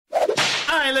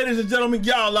Alright, ladies and gentlemen,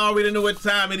 y'all already know what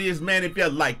time it is, man. If you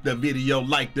like the video,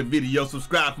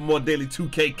 subscribe for more daily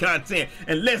 2K content,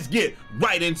 and let's get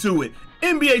right into it.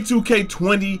 NBA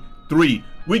 2K23.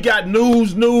 We got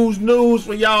news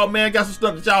for y'all, man. Got some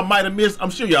stuff that y'all might have missed. I'm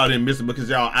sure y'all didn't miss it because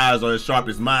y'all eyes are as sharp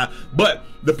as mine. But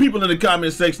the people in the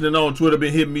comment section and on Twitter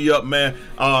been hitting me up, man.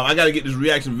 I got to get this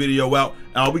reaction video out.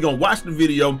 We're going to watch the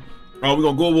video. We're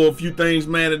going to go over a few things,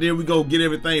 man, and then we're going to get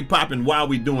everything popping while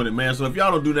we doing it, man. So if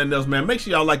y'all don't do nothing else, man, make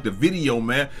sure y'all like the video,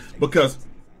 man, because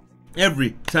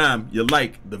every time you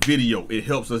like the video, it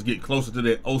helps us get closer to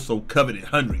that oh-so-coveted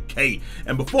 100K.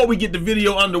 And before we get the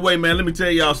video underway, man, let me tell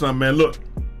y'all something, man. Look,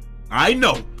 I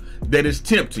know that it's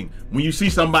tempting when you see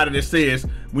somebody that says,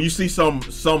 when you see some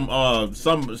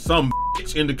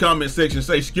bitch in the comment section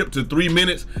say skip to 3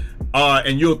 minutes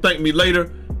and you'll thank me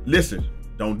later. Listen,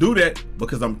 don't do that,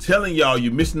 because I'm telling y'all,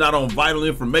 you're missing out on vital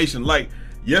information. Like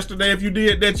yesterday, if you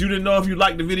did that, you didn't know if you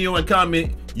liked the video and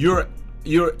comment, you're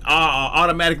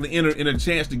automatically entered in a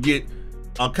chance to get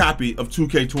a copy of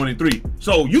 2K23.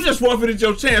 So you just forfeited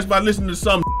your chance by listening to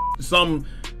some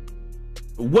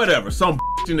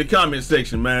in the comment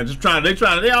section, man.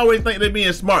 They always think they're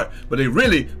being smart, but they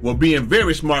really were being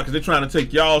very smart because they're trying to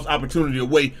take y'all's opportunity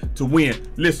away to win.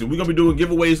 Listen, we're gonna be doing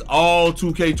giveaways all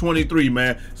 2K23,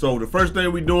 man. So the first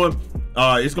thing we're doing,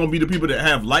 it's gonna be the people that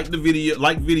have liked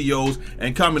videos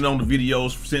and comment on the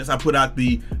videos since I put out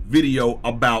the video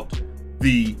about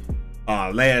the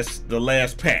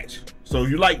last patch. So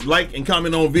you like and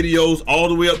comment on videos all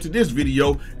the way up to this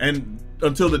video, and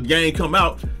until the game come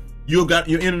out, you're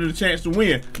entered the chance to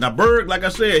win. Now Berg, like I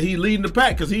said, he's leading the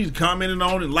pack because he's commenting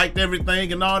on and liked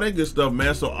everything and all that good stuff,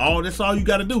 man. So that's all you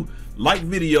got to do. Like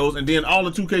videos, and then all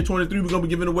the 2K23, we're gonna be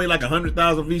giving away like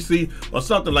 100,000 VC or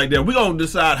something like that. We're gonna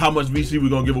decide how much VC we're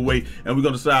gonna give away, and we're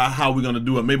gonna decide how we're gonna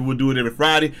do it. Maybe we'll do it every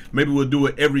Friday. Maybe we'll do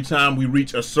it every time we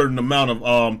reach a certain amount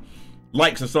of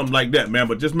likes or something like that, man.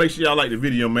 But just make sure y'all like the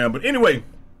video, man. But anyway,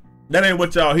 that ain't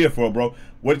what y'all here for, bro.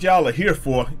 What y'all are here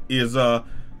for is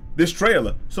this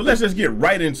trailer. So let's just get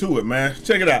right into it, man.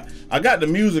 Check it out. I got the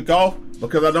music off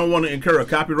because I don't want to incur a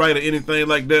copyright or anything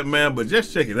like that, man. But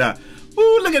just check it out.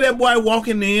 Ooh, look at that boy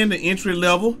walking in the entry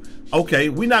level. Okay,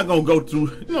 we're not gonna go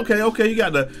through. Okay, you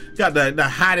got the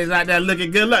hotties out there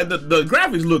looking good. Like the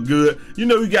graphics look good. You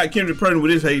know, you got Kendrick Perkins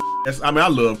with his hate. I mean, I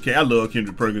love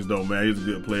Kendrick Perkins though, man. He was a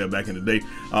good player back in the day.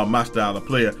 My style of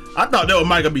player. I thought that was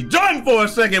Michael B. Jordan for a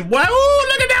second, boy. Ooh,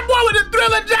 look at that boy with the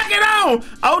Thriller jacket on.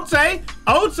 Ote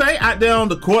out there on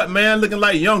the court, man, looking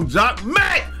like Young Jock.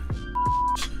 Mac.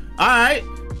 All right.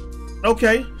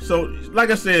 Okay, so like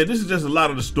I said, this is just a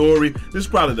lot of the story. This is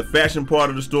probably the fashion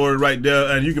part of the story right there,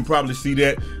 and you can probably see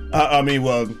that. I mean,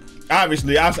 well,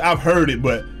 obviously I've heard it,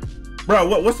 but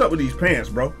bro, what's up with these pants,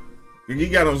 bro? He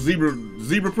got on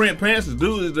zebra print pants. This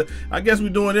dude is, I guess we're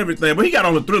doing everything, but he got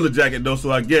on the Thriller jacket though,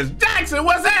 so I guess Jackson,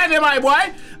 what's happening, my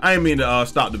boy? I ain't mean to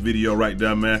stop the video right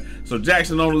there, man. So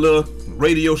Jackson on a little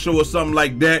radio show or something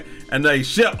like that, and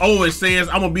Shep Owens says,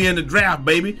 "I'm gonna be in the draft,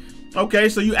 baby." Okay,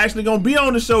 so you actually gonna be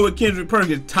on the show with Kendrick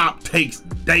Perkins, Top Takes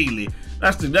Daily.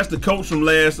 That's the coach from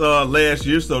last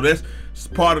year, so that's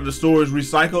part of the stories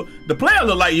recycled. The player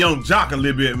look like Young Jock a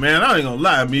little bit, man. I ain't gonna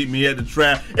lie. Meet me at the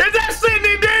trap. Is that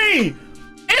Sidney Dean?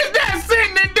 Is that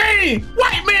Sidney Dean?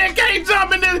 White man can't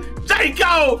jump in this. J.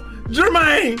 Cole,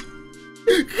 Jermaine,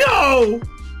 go,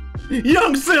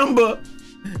 Young Simba.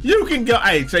 You can go.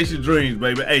 Hey, chase your dreams,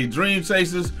 baby. Hey, dream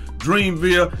chasers.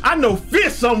 Dreamville. I know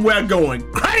Fist somewhere going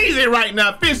crazy right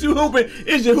now. Fist, you hooping.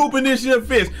 Is you hooping this year,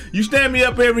 Fist? You stand me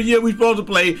up every year we supposed to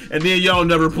play, and then y'all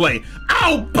never play.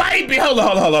 Oh, baby. Hold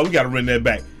on. We got to run that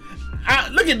back.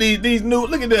 Look at these new,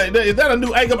 look at that. Is that a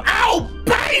new ankle? Oh,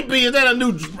 baby. Is that a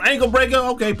new ankle breaker?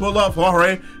 Okay, pull up. All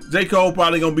right. J. Cole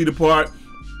probably going to be the part.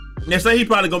 They say he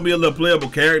probably gonna be a little playable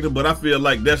character, but I feel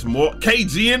like that's more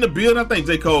KG in the build. I think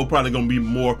J. Cole probably gonna be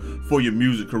more for your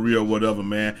music career or whatever,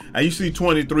 man. And you see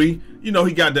 23, you know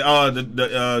he got the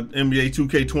NBA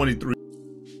 2K23,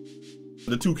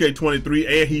 the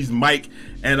 2K23, and he's Mike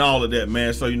and all of that,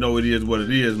 man. So you know it is what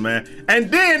it is, man. And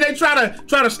then they try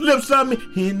to slip something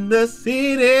in the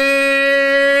city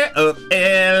of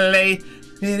LA.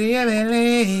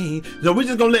 So we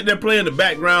just gonna let that play in the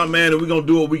background, man, and we're gonna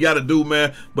do what we gotta do,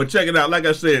 man. But check it out, like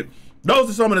I said, those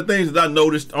are some of the things that I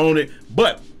noticed on it.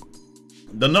 But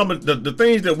the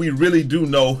things that we really do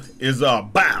know is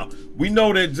bow. We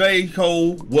know that J.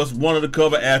 Cole was one of the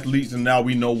cover athletes, and now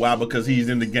we know why, because he's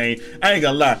in the game. I ain't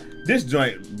gonna lie, this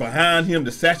joint behind him,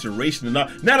 the saturation and all.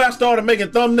 Now that I started making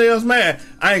thumbnails, man,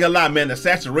 I ain't gonna lie, man, the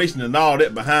saturation and all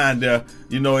that behind there,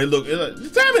 you know,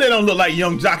 tell me they don't look like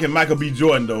Young Jock and Michael B.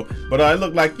 Jordan though, but it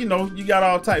look like, you know, you got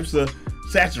all types of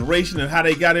saturation and how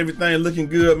they got everything looking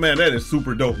good, man, that is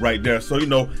super dope right there. So, you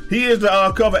know, he is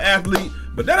the cover athlete,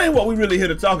 but that ain't what we really here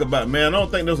to talk about, man. I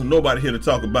don't think there's nobody here to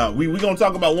talk about. We gonna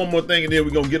talk about one more thing and then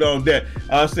we're gonna get on that.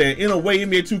 Saying, in a way,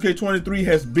 NBA 2K23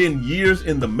 has been years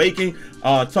in the making.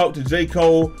 Talked to J.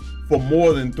 Cole for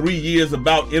more than 3 years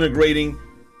about integrating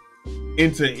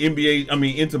into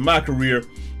into my career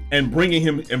and bringing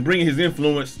his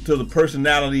influence to the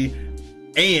personality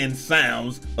and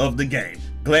sounds of the game.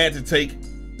 Glad to take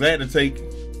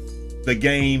the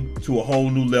game to a whole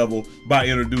new level by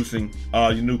introducing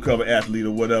your new cover athlete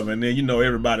or whatever. And then, you know,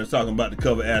 everybody's talking about the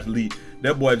cover athlete.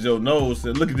 That boy Joe Knows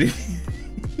said, look at this.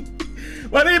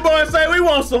 Well, these boys say, we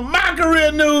want some my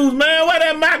career news, man. Where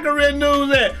that my career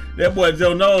news at? That boy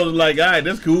Joe Knows was like, all right,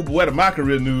 that's cool, but where the my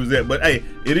career news at? But hey,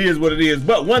 it is what it is.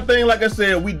 But one thing, like I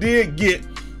said, we did get,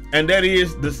 and that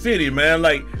is the city, man.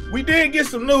 Like, we did get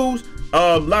some news.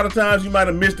 A lot of times you might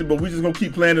have missed it, but we're just gonna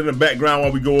keep playing it in the background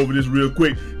while we go over this real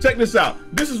quick. Check this out.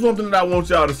 This is something that I want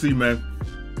y'all to see, man.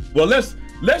 Well, let's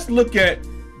look at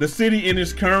the city in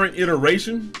its current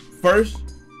iteration first.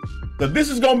 So this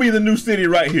is gonna be the new city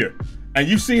right here. And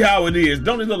you see how it is.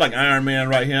 Don't it look like Iron Man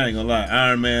right here? I ain't gonna lie.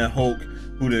 Iron Man, Hulk,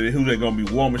 who they gonna be?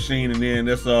 War Machine, and then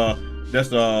that's who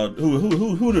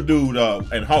the dude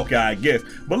and Hawkeye, I guess.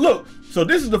 But look, so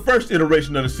this is the first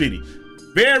iteration of the city.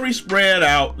 Very spread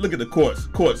out. Look at the courts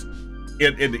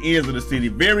at the ends of the city.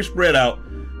 Very spread out,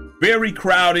 very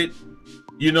crowded.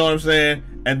 You know what I'm saying?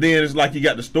 And then it's like you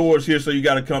got the stores here, so you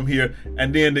got to come here.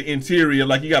 And then the interior,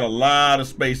 like you got a lot of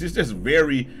space. It's just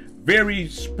very, very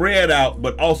spread out,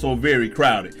 but also very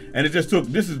crowded. And it just took,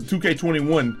 this is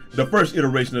 2K21, the first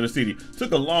iteration of the city.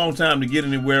 Took a long time to get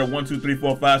anywhere. 1, 2, 3,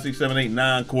 4, 5, 6, 7, 8,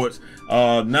 9 courts.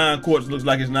 9 courts, looks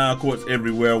like it's 9 courts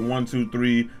everywhere. 1, 2,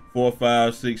 3, 4,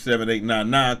 5, 6, 7, 8, 9,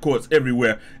 9 courts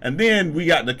everywhere. And then we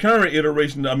got the current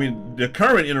iteration, the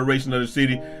current iteration of the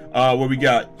city, where we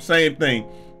got same thing.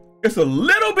 It's a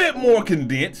little bit more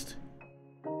condensed.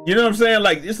 You know what I'm saying?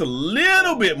 Like, it's a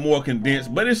little bit more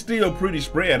condensed, but it's still pretty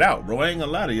spread out, bro. I ain't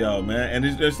gonna lie to y'all, man. And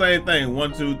it's the same thing.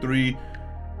 1, 2, 3,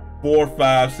 4,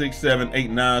 5, 6, 7, 8,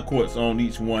 9 courts on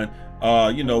each one.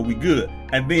 You know, we good.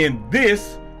 And then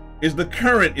this is the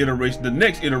current iteration, the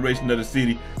next iteration of the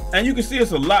city. And you can see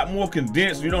it's a lot more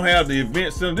condensed. You don't have the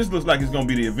event center. This looks like it's gonna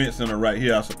be the event center right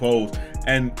here, I suppose.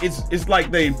 And it's like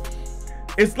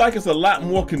it's a lot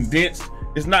more condensed.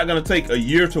 It's not gonna take a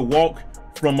year to walk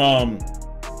from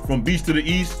Beast to the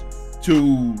East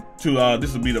to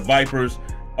this will be the Vipers,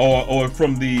 or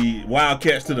from the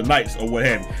Wildcats to the Knights, or what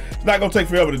have you. It's not gonna take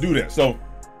forever to do that. So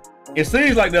it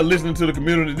seems like they're listening to the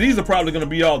community. These are probably gonna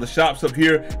be all the shops up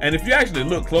here. And if you actually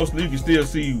look closely, you can still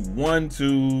see 1,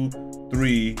 2,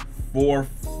 3, 4,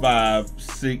 5,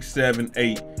 6, 7,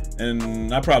 8.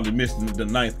 And I probably missed the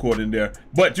 9th court in there.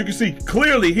 But you can see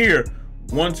clearly here,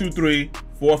 1, 2, 3,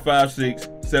 4, 5, 6,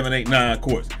 7, 8, 9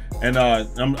 courts. And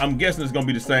I'm guessing it's gonna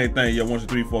be the same thing. Yeah, 1, 2,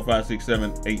 3, 4, 5, 6,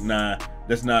 7, 8, 9.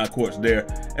 That's 9 courts there.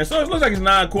 And so it looks like it's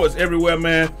 9 courts everywhere,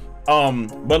 man.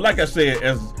 But like I said,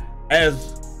 as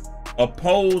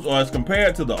opposed, or as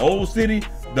compared to the old city,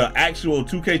 the actual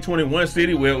 2K21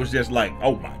 city, where it was just like,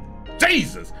 oh my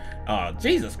Jesus,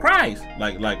 Jesus Christ,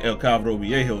 like El Cabro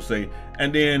Viejo say.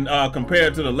 And then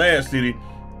compared to the last city,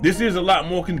 this is a lot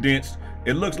more condensed.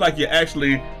 It looks like it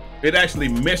actually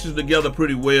meshes together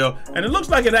pretty well, and it looks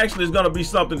like it actually is going to be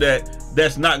something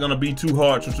that's not going to be too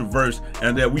hard to traverse,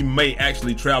 and that we may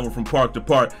actually travel from park to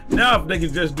park. Now, if they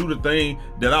can just do the thing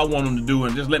that I want them to do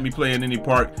and just let me play in any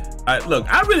park, look,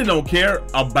 I really don't care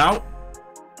about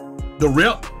the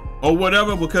rep or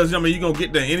whatever, because I mean, you're gonna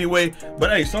get there anyway.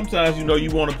 But hey, sometimes, you know, you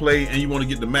want to play and you want to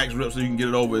get the max rep so you can get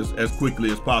it over as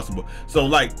quickly as possible. So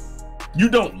like, you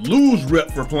don't lose rep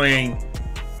for playing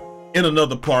in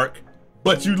another park,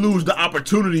 but you lose the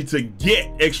opportunity to get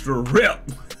extra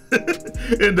rep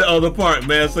in the other part,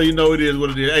 man. So you know, it is what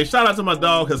it is. Hey, shout out to my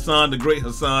dog Hassan, the great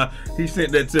Hassan. He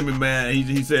sent that to me, man.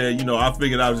 He said, you know, I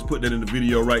figured I would just put that in the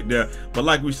video right there. But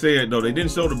like we said, though, they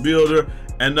didn't show the builder,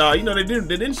 and you know, they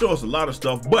didn't show us a lot of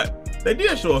stuff, but they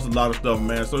did show us a lot of stuff,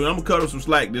 man. So I'm gonna cut them some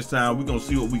slack this time. We're gonna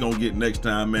see what we're gonna get next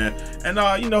time, man. And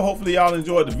you know, hopefully y'all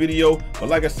enjoyed the video. But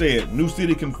like I said, new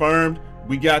city confirmed.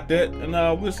 We got that,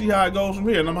 and we'll see how it goes from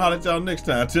here. And I'm gonna holler at y'all next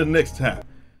time. Till next time,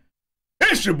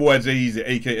 it's your boy Eazy,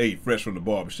 aka Fresh from the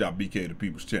Barbershop, BK the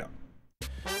People's Champ.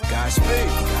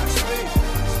 Godspeed.